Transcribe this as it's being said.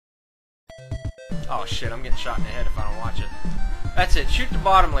Oh shit, I'm getting shot in the head if I don't watch it. That's it. Shoot the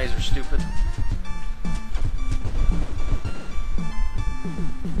bottom laser, stupid.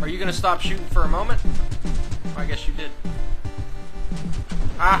 Are you gonna stop shooting for a moment? I guess you did.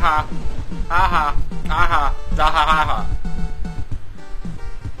 Aha. Aha. Aha. Zahahaha.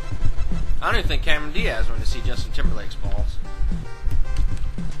 I don't even think Cameron Diaz went to see Justin Timberlake's balls.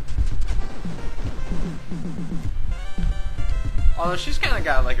 Although she's kind of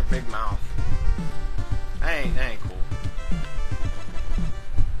got like a big mouth. That ain't cool.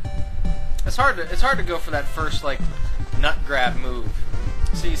 It's hard to go for that first like nut grab move.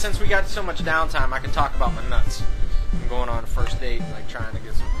 See, since we got so much downtime, I can talk about my nuts. I'm going on a first date, like trying to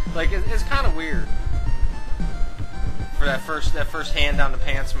get some. Like it's kind of weird for that first hand down the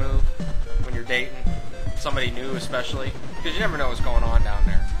pants move when you're dating somebody new, especially because you never know what's going on down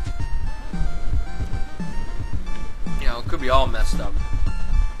there. You know, it could be all messed up.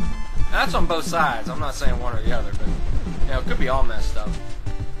 And that's on both sides. I'm not saying one or the other, but you know, it could be all messed up.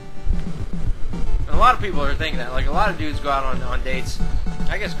 And a lot of people are thinking that. Like a lot of dudes go out on dates.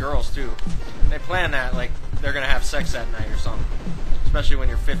 I guess girls too. They plan that like they're gonna have sex that night or something. Especially when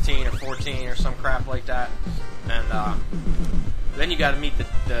you're 15 or 14 or some crap like that. And then you got to meet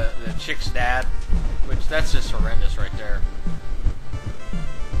the chick's dad, which that's just horrendous right there.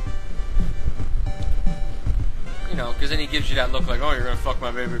 You know, because then he gives you that look like, oh, you're gonna fuck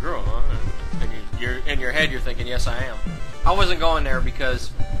my baby girl, huh? And you're in your head, you're thinking, yes, I am. I wasn't going there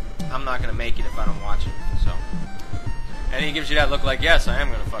because I'm not gonna make it if I don't watch it. So, and he gives you that look like, yes, I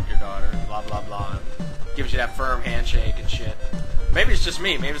am gonna fuck your daughter, and blah blah blah. And gives you that firm handshake and shit. Maybe it's just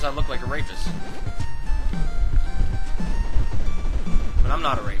me. Maybe I look like a rapist. But I'm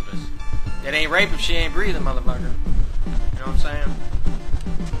not a rapist. It ain't rape if she ain't breathing, motherfucker. You know what I'm saying?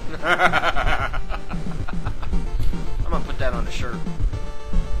 I'm gonna put that on the shirt.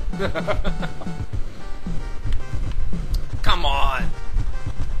 Come on!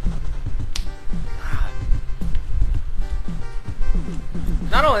 God.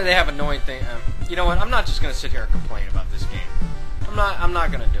 Not only do they have annoying things, you know what? I'm not just gonna sit here and complain about this game. I'm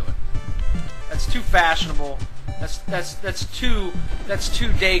not gonna do it. That's too fashionable. That's too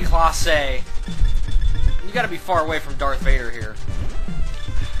déclassé. You gotta be far away from Darth Vader here.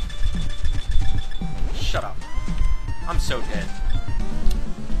 Shut up. I'm so dead.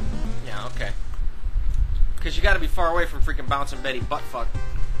 Yeah, okay. Because you gotta be far away from freaking Bouncing Betty buttfuck.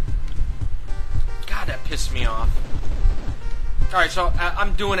 God, that pissed me off. Alright, so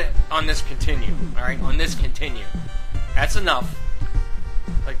I'm doing it on this continue. Alright, on this continue. That's enough.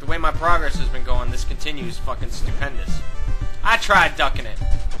 Like, the way my progress has been going, this continue is fucking stupendous. I tried ducking it.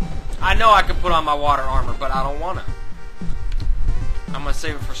 I know I could put on my water armor, but I don't wanna. I'm gonna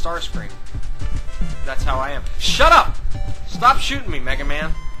save it for Starscream. That's how I am. Shut up! Stop shooting me, Mega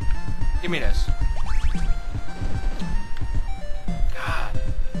Man. Give me this. God.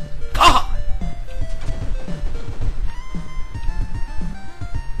 God!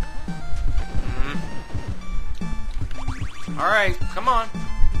 Alright, come on.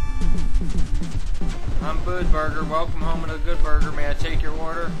 I'm Bud Burger. Welcome home to the Good Burger. May I take your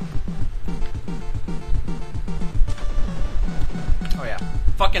order? Oh yeah.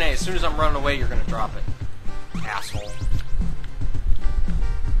 Fucking A, as soon as I'm running away, you're gonna drop it. Asshole.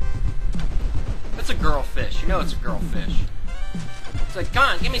 That's a girl fish. You know it's a girl fish. It's like, come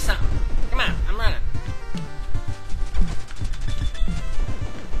on, give me something. Come on, I'm running.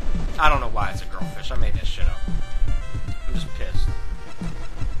 I don't know why it's a girl fish. I made that shit up. I'm just pissed.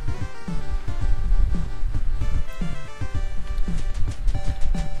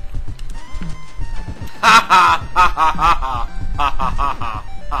 Ha ha ha ha ha ha ha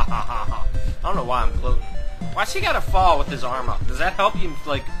ha ha ha ha. I don't know why I'm gloating. Why's he gotta fall with his arm up? Does that help you,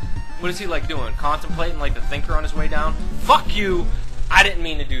 like, what is he, like, doing? Contemplating, like, the thinker on his way down? Fuck you! I didn't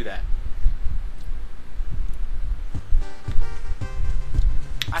mean to do that.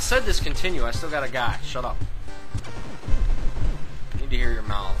 I said this continue. I still got a guy. Shut up. I need to hear your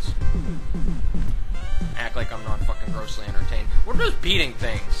mouths. Act like I'm not fucking grossly entertained. What are those beating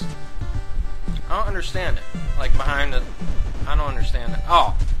things? I don't understand it. Like behind the... I don't understand it.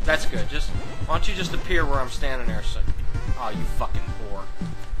 Oh, that's good. Just why don't you just appear where I'm standing there? So, oh, you fucking whore.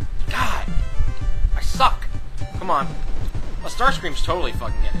 God! I suck! Come on. Well, Starscream's totally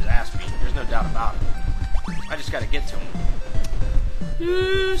fucking getting his ass beat. There's no doubt about it. I just gotta get to him.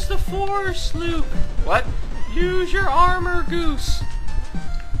 Use the Force, Luke! What? Use your armor, Goose!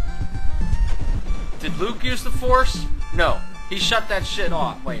 Did Luke use the Force? No. He shut that shit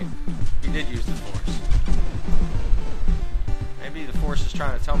off. Wait. He did use the Force. Maybe the Force is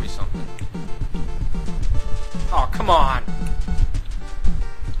trying to tell me something. Oh, come on!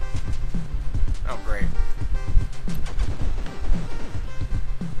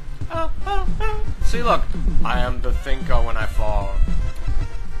 See, look. I am the thinker when I fall.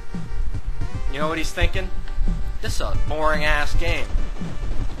 You know what he's thinking? This is a boring-ass game.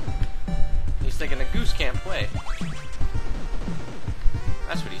 He's thinking the goose can't play.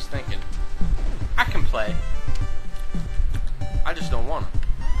 That's what he's thinking. I can play. I just don't want to.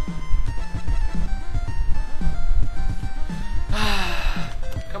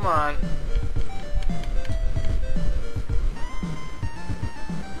 Come on.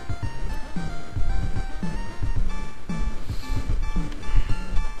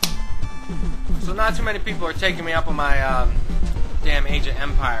 So not too many people are taking me up on my damn Age of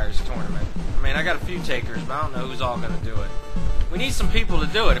Empires tournament. I mean, I got a few takers, but I don't know who's all going to do it. We need some people to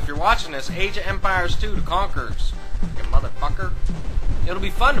do it. If you're watching this, Age of Empires 2 to Conquerors. You motherfucker. It'll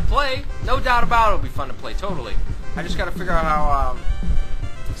be fun to play. No doubt about it, it'll be fun to play, totally. I just got to figure out how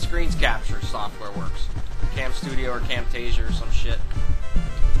screens capture software works. Cam Studio or Camtasia or some shit.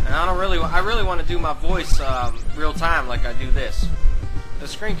 And I really want to do my voice real time like I do this. The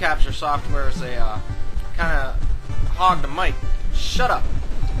screen capture software is they kind of hog the mic. Shut up.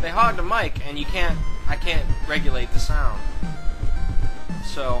 They hog the mic and I can't regulate the sound.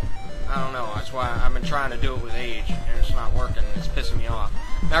 So, I don't know. That's why I've been trying to do it with Age and it's not working. It's pissing me off.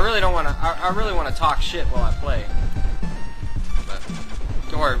 And I really don't want to. I really want to talk shit while I play.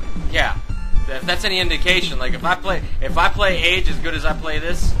 Or yeah, if that's any indication, like if I play Age as good as I play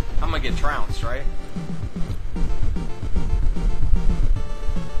this, I'm gonna get trounced, right?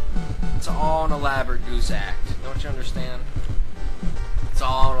 It's all an elaborate goose act. Don't you understand? It's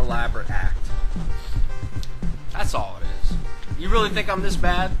all an elaborate act. That's all it is. You really think I'm this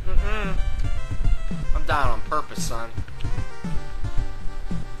bad? Mm-mm. I'm down on purpose, son.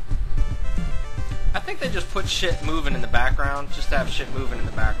 I think they just put shit moving in the background just to have shit moving in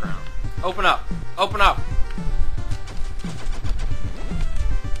the background. Open up. Open up.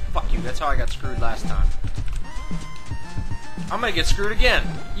 Fuck you. That's how I got screwed last time. I'm gonna get screwed again.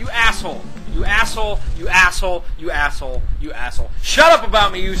 You asshole. You asshole. You asshole. You asshole. You asshole. Shut up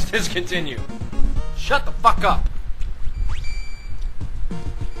about me, use discontinue. Shut the fuck up.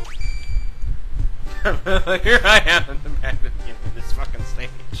 Here I am in the back of this fucking stage.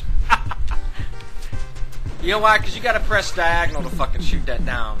 You know why? Because you gotta press diagonal to fucking shoot that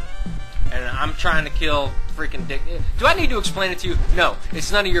down. And I'm trying to kill freaking dick. Do I need to explain it to you? No.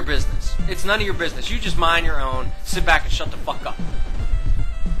 It's none of your business. It's none of your business. You just mind your own. Sit back and shut the fuck up.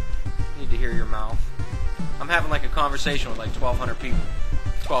 Need to hear your mouth. I'm having like a conversation with like 1,200 people.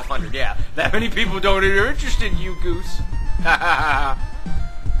 1,200, yeah. That many people don't are interested in you, goose. I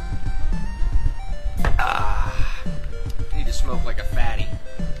need to smoke like a fatty.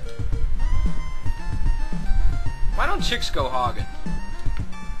 Why don't chicks go hogging?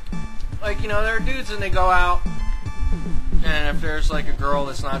 Like, you know, there are dudes and they go out, and if there's like a girl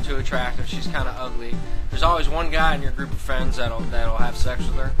that's not too attractive, she's kind of ugly, there's always one guy in your group of friends that'll have sex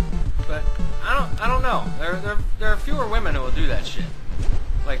with her. But I don't know. There are fewer women who will do that shit.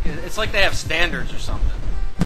 Like, it's like they have standards or something.